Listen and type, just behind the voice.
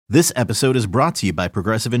This episode is brought to you by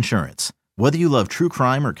Progressive Insurance. Whether you love true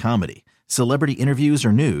crime or comedy, celebrity interviews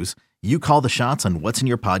or news, you call the shots on what's in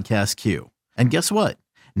your podcast queue. And guess what?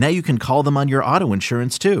 Now you can call them on your auto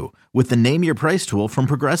insurance too with the Name Your Price tool from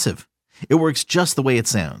Progressive. It works just the way it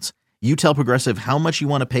sounds. You tell Progressive how much you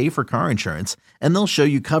want to pay for car insurance, and they'll show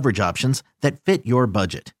you coverage options that fit your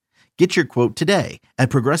budget. Get your quote today at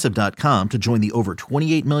Progressive.com to join the over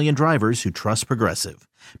 28 million drivers who trust Progressive.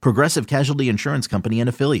 Progressive Casualty Insurance Company and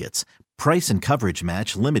Affiliates. Price and coverage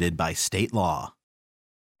match limited by state law.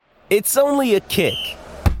 It's only a kick,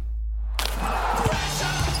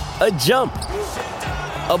 a jump,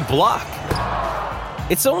 a block.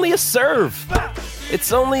 It's only a serve.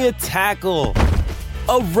 It's only a tackle,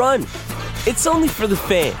 a run. It's only for the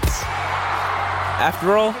fans.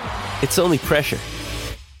 After all, it's only pressure.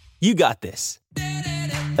 You got this.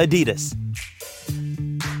 Adidas. And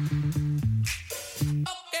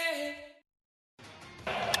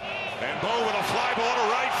Bo with a fly ball to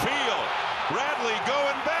right field. Bradley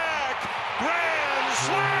going back. Grand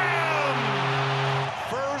slam!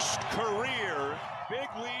 First career big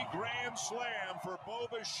league grand slam for Bo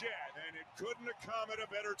Bichette, and it couldn't have come at a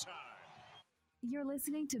better time. You're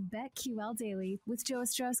listening to BetQL Daily with Joe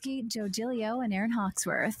Ostrowski, Joe Giglio, and Aaron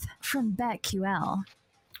Hawksworth from BetQL.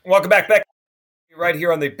 Welcome back, right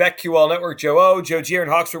here on the BetQL Network. Joe O, Joe G, Aaron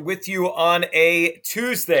Hawksworth with you on a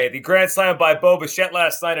Tuesday. The Grand Slam by Bo Bichette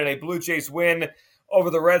last night and a Blue Jays win over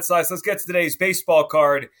the Red Sox. Let's get to today's baseball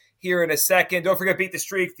card here in a second. Don't forget, Beat the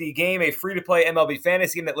Streak, the game, a free-to-play MLB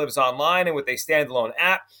fantasy game that lives online and with a standalone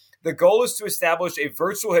app. The goal is to establish a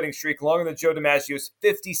virtual hitting streak longer than Joe DiMaggio's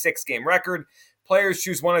 56-game record. Players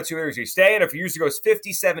choose one or two hitters each day, and if a user goes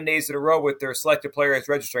 57 days in a row with their selected player as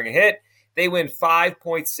registering a hit, they win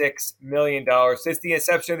 $5.6 million. Since the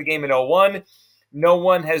inception of the game in 2001, no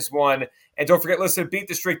one has won. And don't forget, listen to Beat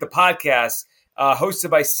the Streak, the podcast, hosted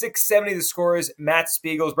by 670 The Scores, Matt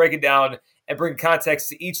Spiegels, breaking down and bring context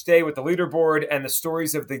to each day with the leaderboard and the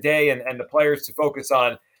stories of the day and the players to focus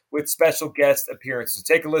on with special guest appearances.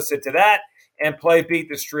 So take a listen to that and play Beat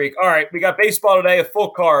the Streak. All right, we got baseball today, a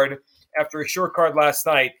full card after a short card last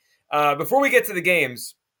night. Before we get to the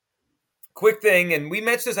games, quick thing, and we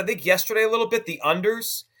mentioned this, I think, yesterday a little bit, the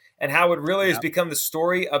unders and how it really has become the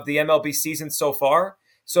story of the MLB season so far.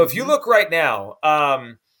 So if you look right now,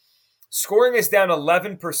 scoring is down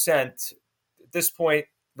 11% at this point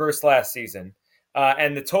versus last season,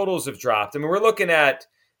 and the totals have dropped. I mean, we're looking at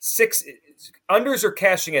unders are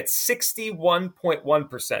cashing at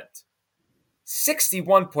 61.1%.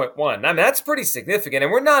 61.1. I mean, that's pretty significant,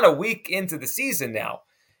 and we're not a week into the season now.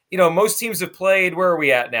 You know, most teams have played, where are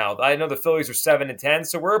we at now? I know the Phillies are 7-10,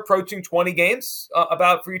 so we're approaching 20 games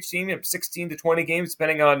about for each team, 16 to 20 games,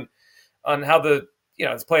 depending on how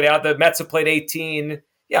it's played out. The Mets have played 18.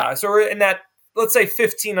 Yeah, so we're in that, let's say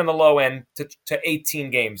 15 on the low end to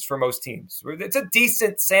 18 games for most teams. It's a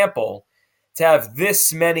decent sample to have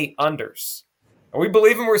this many unders. Are we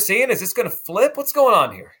believing we're seeing? Is this going to flip? What's going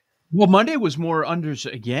on here? Well, Monday was more unders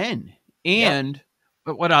again. And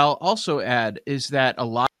but what I'll also add is that a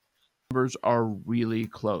lot numbers are really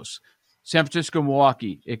close. San Francisco,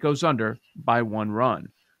 Milwaukee, it goes under by 1 run.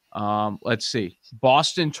 Let's see.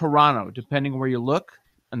 Boston, Toronto, depending where you look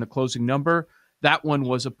and the closing number, that one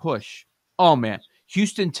was a push. Oh, man.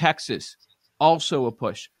 Houston, Texas, also a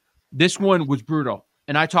push. This one was brutal.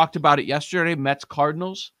 And I talked about it yesterday, Mets,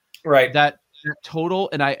 Cardinals. Right. That total,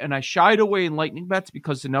 and I shied away in lightning bets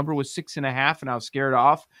because the number was 6.5 and I was scared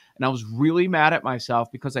off, and I was really mad at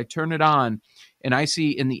myself because I turned it on and I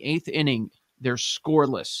see in the 8th inning they're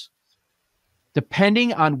scoreless.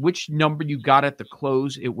 Depending on which number you got at the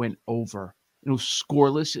close, it went over. It was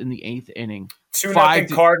scoreless in the 8th inning.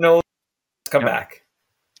 2-0 Cardinals come back.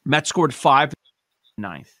 Mets scored 5 in the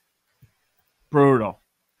 9th. Brutal.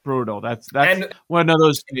 That's and one of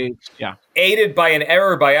those days. Yeah. Aided by an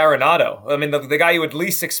error by Arenado. I mean, the guy you would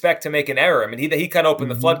least expect to make an error. I mean, he kind of opened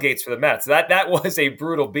the floodgates for the Mets. That was a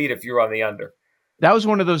brutal beat if you were on the under. That was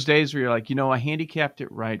one of those days where you're like, I handicapped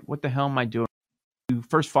it right. What the hell am I doing?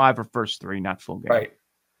 First 5 or first 3, not full game. Right.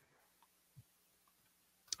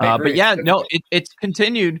 But yeah, no, it's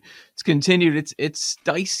continued. It's continued. It's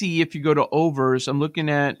dicey if you go to overs. I'm looking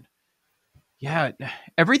at,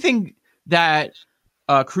 everything that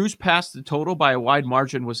Cruz passed the total by a wide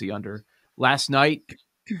margin was the under. Last night,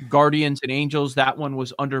 Guardians and Angels, that one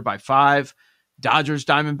was under by 5. Dodgers,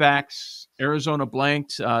 Diamondbacks, Arizona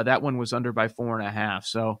blanked. That one was under by 4.5.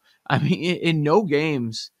 So, I mean, in no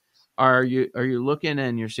games are you looking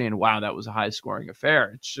and you're saying, wow, that was a high scoring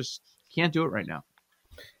affair. It's just can't do it right now.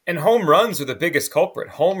 And home runs are the biggest culprit.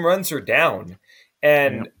 Home runs are down.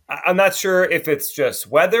 And I'm not sure if it's just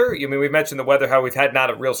weather. I mean, we mentioned the weather, how we've had not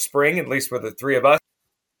a real spring, at least for the three of us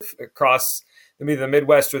across either the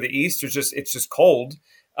Midwest or the East. It's just cold.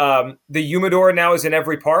 The humidor now is in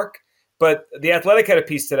every park, but the Athletic had a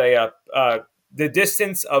piece today up. The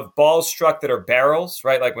distance of balls struck that are barrels,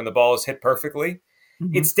 right? Like when the ball is hit perfectly,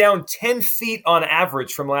 it's down 10 feet on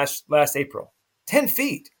average from last April. 10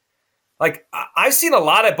 feet. Like I've seen a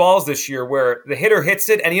lot of balls this year where the hitter hits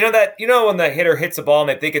it, and when the hitter hits a ball and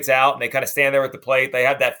they think it's out, and they kind of stand there at the plate, they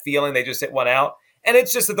have that feeling they just hit one out, and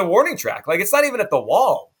it's just at the warning track. Like it's not even at the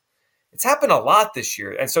wall. It's happened a lot this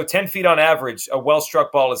year, and so 10 feet on average, a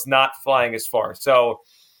well-struck ball is not flying as far. So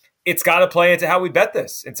it's got to play into how we bet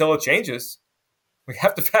this until it changes. We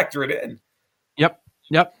have to factor it in.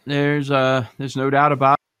 Yep. There's no doubt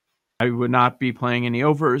about it. I would not be playing any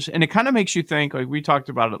overs. And it kind of makes you think, like we talked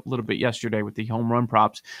about it a little bit yesterday with the home run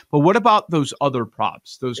props, but what about those other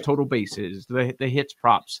props, those total bases, the hits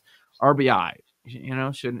props, RBI,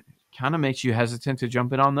 should kind of makes you hesitant to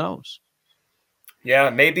jump in on those. Yeah,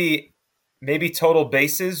 maybe total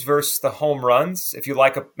bases versus the home runs if you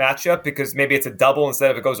like a matchup, because maybe it's a double instead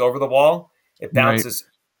of it goes over the wall. It bounces,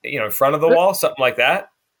 in front of the wall, something like that.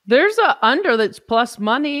 There's a under that's plus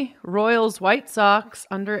money. Royals, White Sox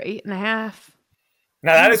under 8.5.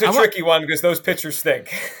 Now that is a tricky one because those pitchers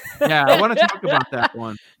stink. Yeah, I want to talk about that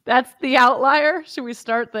one. That's the outlier. Should we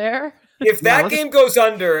start there? If that game goes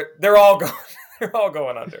under, they're all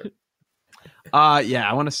going under. Yeah,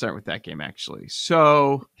 I want to start with that game actually.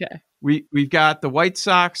 So we've got the White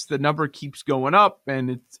Sox. The number keeps going up,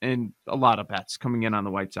 and a lot of bets coming in on the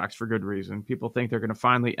White Sox for good reason. People think they're going to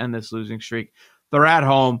finally end this losing streak. They're at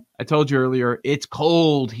home. I told you earlier, it's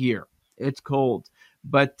cold here. It's cold.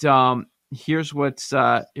 But here's what's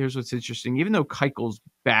interesting. Even though Keuchel's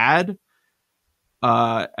bad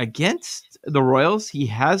against the Royals, he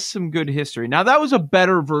has some good history. Now, that was a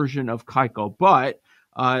better version of Keuchel, but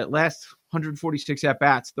last 146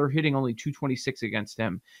 at-bats, they're hitting only 226 against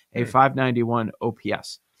him, a 591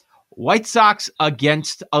 OPS. White Sox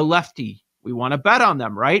against a lefty. We want to bet on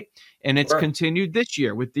them, right? And it's continued this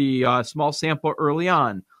year with the small sample early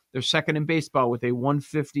on. They're second in baseball with a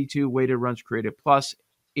 152 weighted runs created plus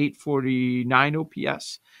 849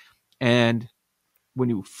 OPS. And when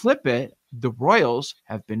you flip it, the Royals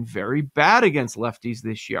have been very bad against lefties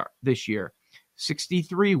this year.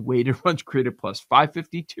 63 weighted runs created plus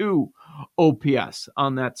 552 OPS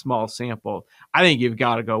on that small sample. I think you've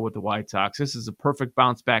got to go with the White Sox. This is a perfect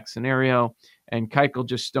bounce back scenario, and Keuchel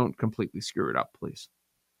just don't completely screw it up, please.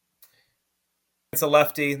 It's a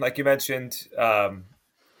lefty, like you mentioned, and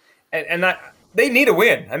they need a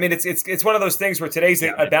win. I mean, it's one of those things where today's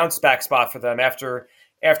a bounce back spot for them after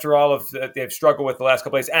all of they've struggled with the last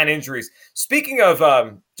couple days and injuries. Speaking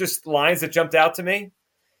of just lines that jumped out to me.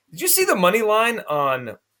 Did you see the money line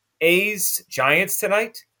on A's Giants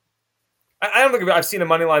tonight? I don't think I've seen a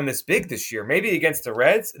money line this big this year. Maybe against the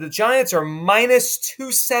Reds. The Giants are minus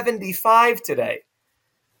 275 today.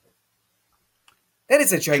 That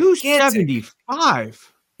is a gigantic.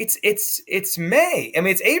 275. It's May. I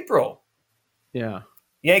mean, it's April. Yeah.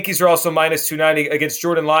 Yankees are also minus 290 against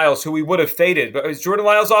Jordan Lyles, who we would have faded. But is Jordan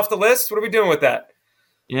Lyles off the list? What are we doing with that?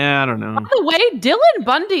 Yeah, I don't know. By the way, Dylan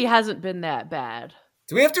Bundy hasn't been that bad.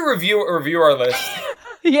 Do we have to review our list?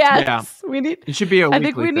 Yes. Yeah. We need. It should be a weekly I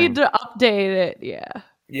think we need to update it. Yeah.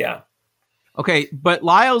 Yeah. Okay, but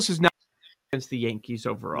Lyles is not against the Yankees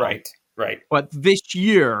overall. Right. But this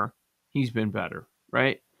year, he's been better,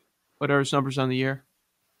 right? What are his numbers on the year?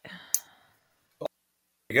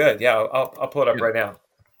 Good. Yeah, I'll pull it up right now.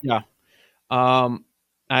 Yeah.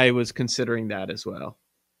 I was considering that as well.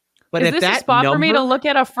 But is this a spot for me to look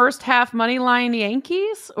at a first half money line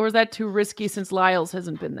Yankees, or is that too risky since Lyles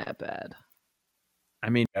hasn't been that bad? I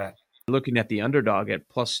mean, looking at the underdog at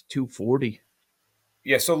plus 240.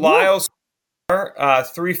 Yeah, so Lyles,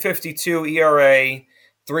 352 ERA,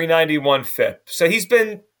 391 FIP. So he's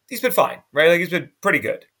been fine, right? Like he's been pretty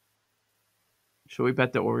good. Should we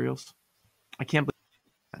bet the Orioles? I can't believe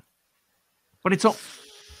that. But it's all,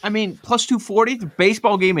 I mean, plus 240, the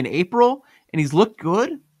baseball game in April, and he's looked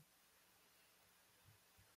good.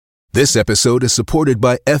 This episode is supported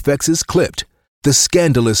by FX's Clipped, the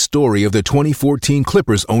scandalous story of the 2014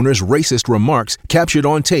 Clippers owner's racist remarks captured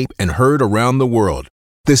on tape and heard around the world.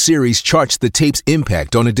 The series charts the tape's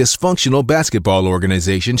impact on a dysfunctional basketball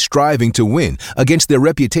organization striving to win against their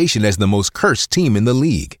reputation as the most cursed team in the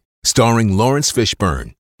league. Starring Lawrence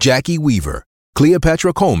Fishburne, Jackie Weaver,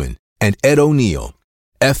 Cleopatra Coleman, and Ed O'Neill.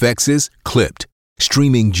 FX's Clipped,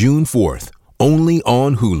 streaming June 4th, only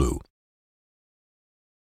on Hulu.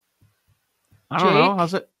 I don't know.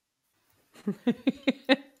 How's it?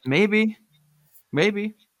 Maybe.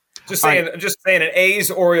 Maybe. Just saying an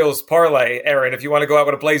A's Orioles parlay, Aaron. If you want to go out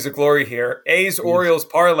with a blaze of glory here, A's Orioles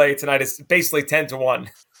parlay tonight is basically 10-1.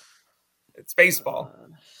 It's baseball.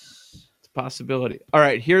 It's a possibility. All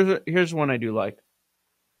right, here's one I do like.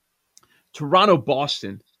 Toronto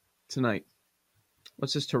Boston tonight.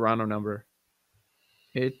 What's this Toronto number?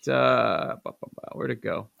 Where'd it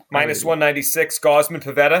go? Minus 196. Gausman,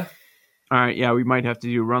 Pivetta. All right, yeah, we might have to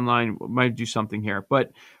do run line. We might do something here,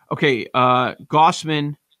 but okay.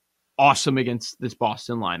 Gausman, awesome against this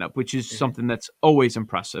Boston lineup, which is something that's always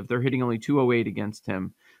impressive. They're hitting only 208 against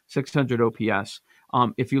him, 600 OPS.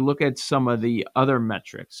 If you look at some of the other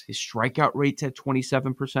metrics, his strikeout rate's at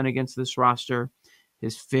 27% against this roster.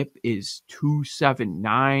 His FIP is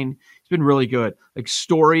 279. He's been really good. Like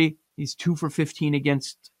Story, he's 2 for 15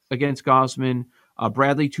 against Gausman.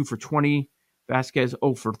 Bradley 2 for 20. Vasquez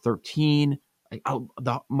 0 for 13.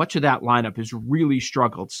 Much of that lineup has really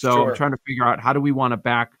struggled. So Sure. I'm trying to figure out how do we want to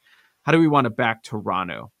back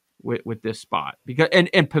Toronto with this spot? Because and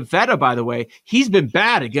Pivetta, by the way, he's been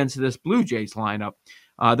bad against this Blue Jays lineup.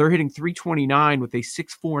 They're hitting 329 with a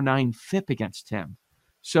 649 FIP against him.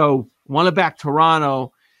 So want to back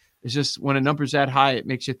Toronto. It's just when a number's that high, it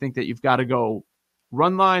makes you think that you've got to go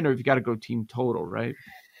run line or you've got to go team total, right?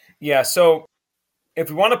 Yeah, so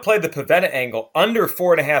if we want to play the Pivetta angle, under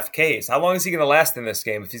 4.5 Ks, how long is he going to last in this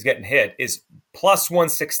game if he's getting hit, is plus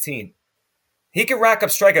 116. He can rack up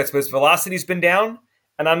strikeouts, but his velocity's been down,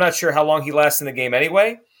 and I'm not sure how long he lasts in the game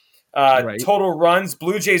anyway. Right. Total runs,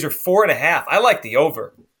 Blue Jays are 4.5. I like the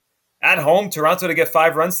over. At home, Toronto to get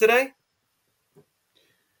 5 runs today?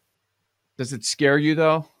 Does it scare you,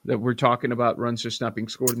 though, that we're talking about runs just not being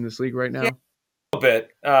scored in this league right now? Yeah, a little bit.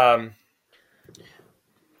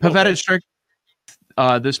 Pivetta strike.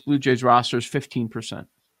 This Blue Jays roster is 15%.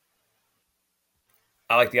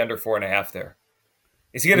 I like the under 4.5 there.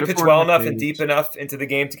 Is he going to Under pitch well 4.5 enough and is- deep enough into the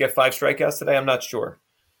game to get 5 strikeouts today? I'm not sure.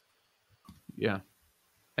 Yeah,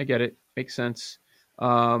 I get it. Makes sense.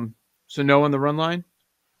 So no on the run line?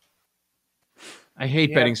 I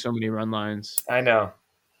hate betting so many run lines. I know.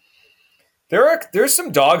 There's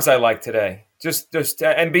some dogs I like today. Just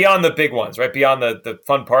and beyond the big ones, right? Beyond the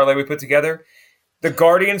fun parlay we put together. The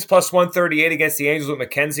Guardians plus 138 against the Angels with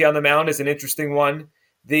McKenzie on the mound is an interesting one.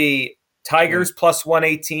 The Tigers plus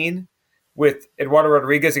 118 with Eduardo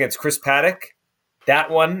Rodriguez against Chris Paddock.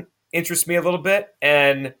 That one interests me a little bit.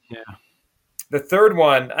 And the third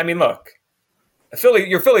one, I mean, look,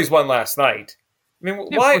 your Phillies won last night. I mean,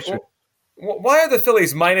 why are the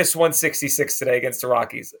Phillies minus 166 today against the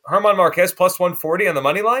Rockies? Herman Marquez plus 140 on the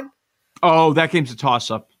money line? Oh, that game's a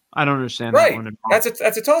toss-up. I don't understand that one at all.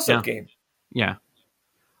 That's a toss-up game. Yeah.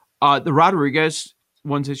 The Rodriguez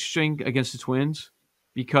one's interesting against the Twins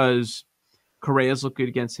because Correa's looked good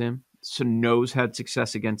against him. Sano's had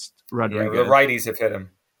success against Rodriguez. Yeah, the righties have hit him.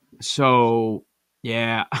 So,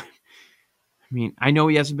 yeah. I mean, I know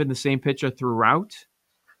he hasn't been the same pitcher throughout,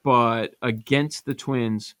 but against the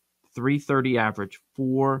Twins, 330 average,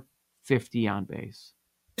 450 on base.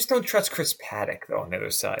 Just don't trust Chris Paddock, though, on the other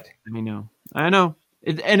side. I know.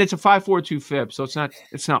 And it's a 5.42 FIP, so it's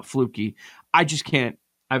not fluky. I just can't.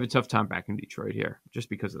 I have a tough time back in Detroit here just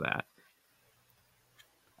because of that.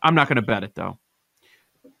 I'm not going to bet it, though.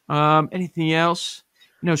 Anything else?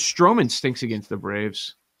 Stroman stinks against the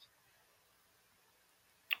Braves.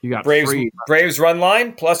 You got Braves run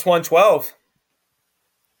line plus 112.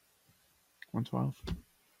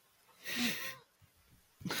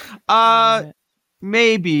 112.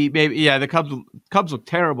 Maybe. Yeah, the Cubs look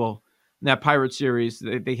terrible in that Pirate series.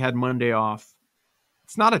 They had Monday off.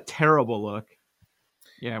 It's not a terrible look.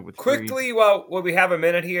 Yeah, quickly, while we have a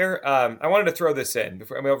minute here, I wanted to throw this in. We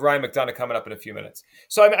have Ryan McDonough coming up in a few minutes.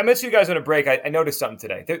 So I mentioned you guys on a break. I noticed something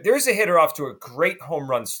today. There's a hitter off to a great home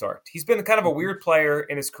run start. He's been kind of a weird player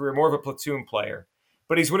in his career, more of a platoon player.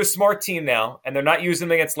 But he's with a smart team now, and they're not using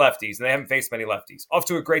him against lefties, and they haven't faced many lefties. Off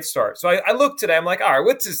to a great start. So I looked today. I'm like, all right,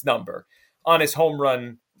 what's his number on his home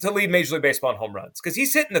run to lead Major League Baseball in home runs? Because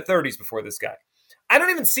he's hitting the 30s before this guy. I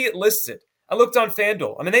don't even see it listed. I looked on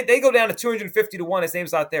FanDuel. I mean, they go down to 250-1. His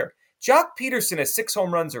name's not there. Jock Peterson has 6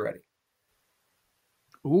 home runs already.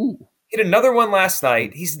 Ooh. Hit another one last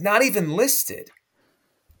night. He's not even listed.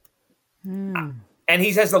 And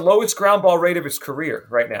he has the lowest ground ball rate of his career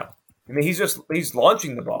right now. I mean, he's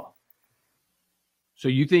launching the ball. So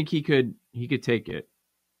you think he could take it?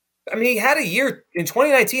 I mean, he had a year in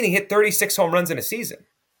 2019. He hit 36 home runs in a season.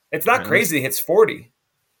 It's not crazy. He hits 40.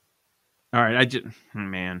 All right,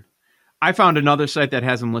 I found another site that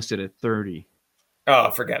has him listed at 30.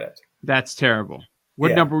 Oh, forget it. That's terrible.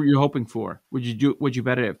 What number were you hoping for? Would you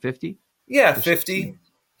bet it at 50? Yeah, 50.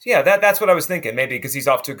 Yeah, that's what I was thinking. Maybe because he's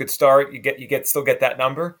off to a good start, you still get that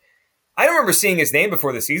number. I don't remember seeing his name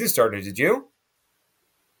before the season started. Did you?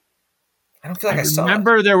 I don't feel like I saw it.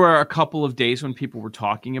 Remember there were a couple of days when people were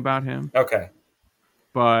talking about him. Okay.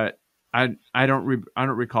 But I don't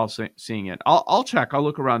recall seeing it. I'll check. I'll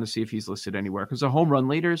look around to see if he's listed anywhere, because the home run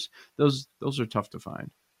leaders, those are tough to find.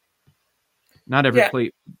 Not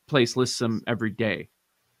every place lists them every day.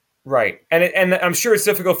 Right. And I'm sure it's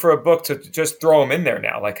difficult for a book to just throw him in there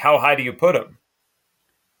now. Like, how high do you put him?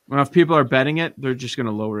 Well, if people are betting it, they're just going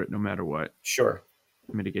to lower it no matter what. Sure.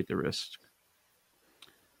 Mitigate the risk.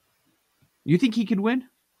 You think he could win?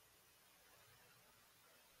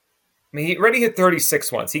 I mean, he already hit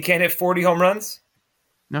 36 once. He can't hit 40 home runs?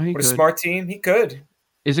 No, he could. With a smart team, he could.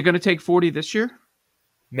 Is it going to take 40 this year?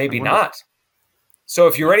 Maybe not. So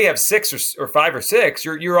if you already have 6 or 5 or 6,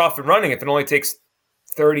 you're off and running if it only takes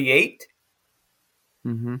 38.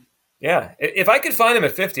 Mm-hmm. Yeah. If I could find him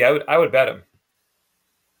at 50, I would bet him.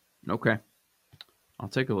 Okay. I'll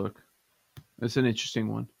take a look. That's an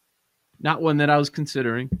interesting one. Not one that I was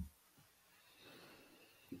considering.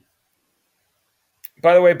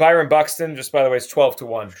 By the way, Byron Buxton, just by the way, is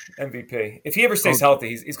 12-1 MVP. If he ever stays healthy,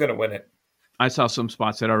 he's going to win it. I saw some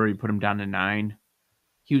spots that already put him down to 9.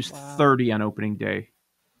 He was 30 on opening day.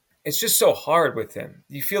 It's just so hard with him.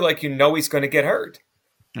 You feel like he's going to get hurt.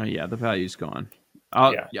 Oh yeah, the value's gone.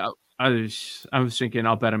 I was thinking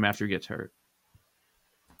I'll bet him after he gets hurt.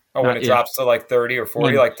 Oh, when it drops to like 30 or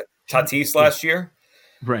 40, like Tatis last year?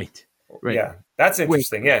 Right. Yeah, that's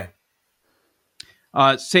interesting, yeah.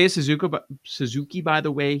 Seiya Suzuki, by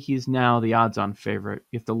the way, he's now the odds-on favorite.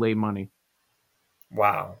 You have to lay money.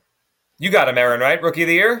 Wow. You got him, Aaron, right? Rookie of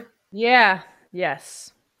the year? Yeah.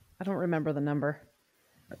 Yes. I don't remember the number.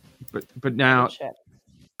 But now,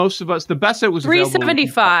 most of us, the best that was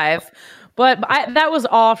 375, but that was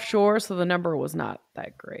offshore, so the number was not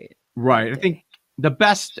that great. Right. I think the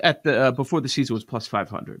best at the before the season was plus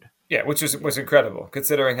 500. Yeah, which was incredible,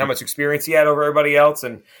 considering how much experience he had over everybody else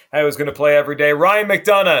and how he was going to play every day. Ryan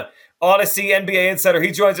McDonough, Odyssey NBA Insider.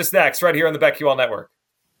 He joins us next right here on the BetQL Network.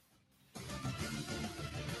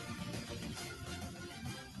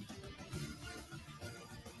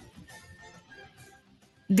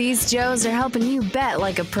 These Joes are helping you bet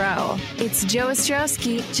like a pro. It's Joe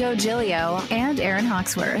Ostrowski, Joe Giglio, and Aaron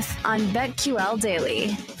Hawksworth on BetQL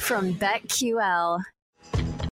Daily from BetQL.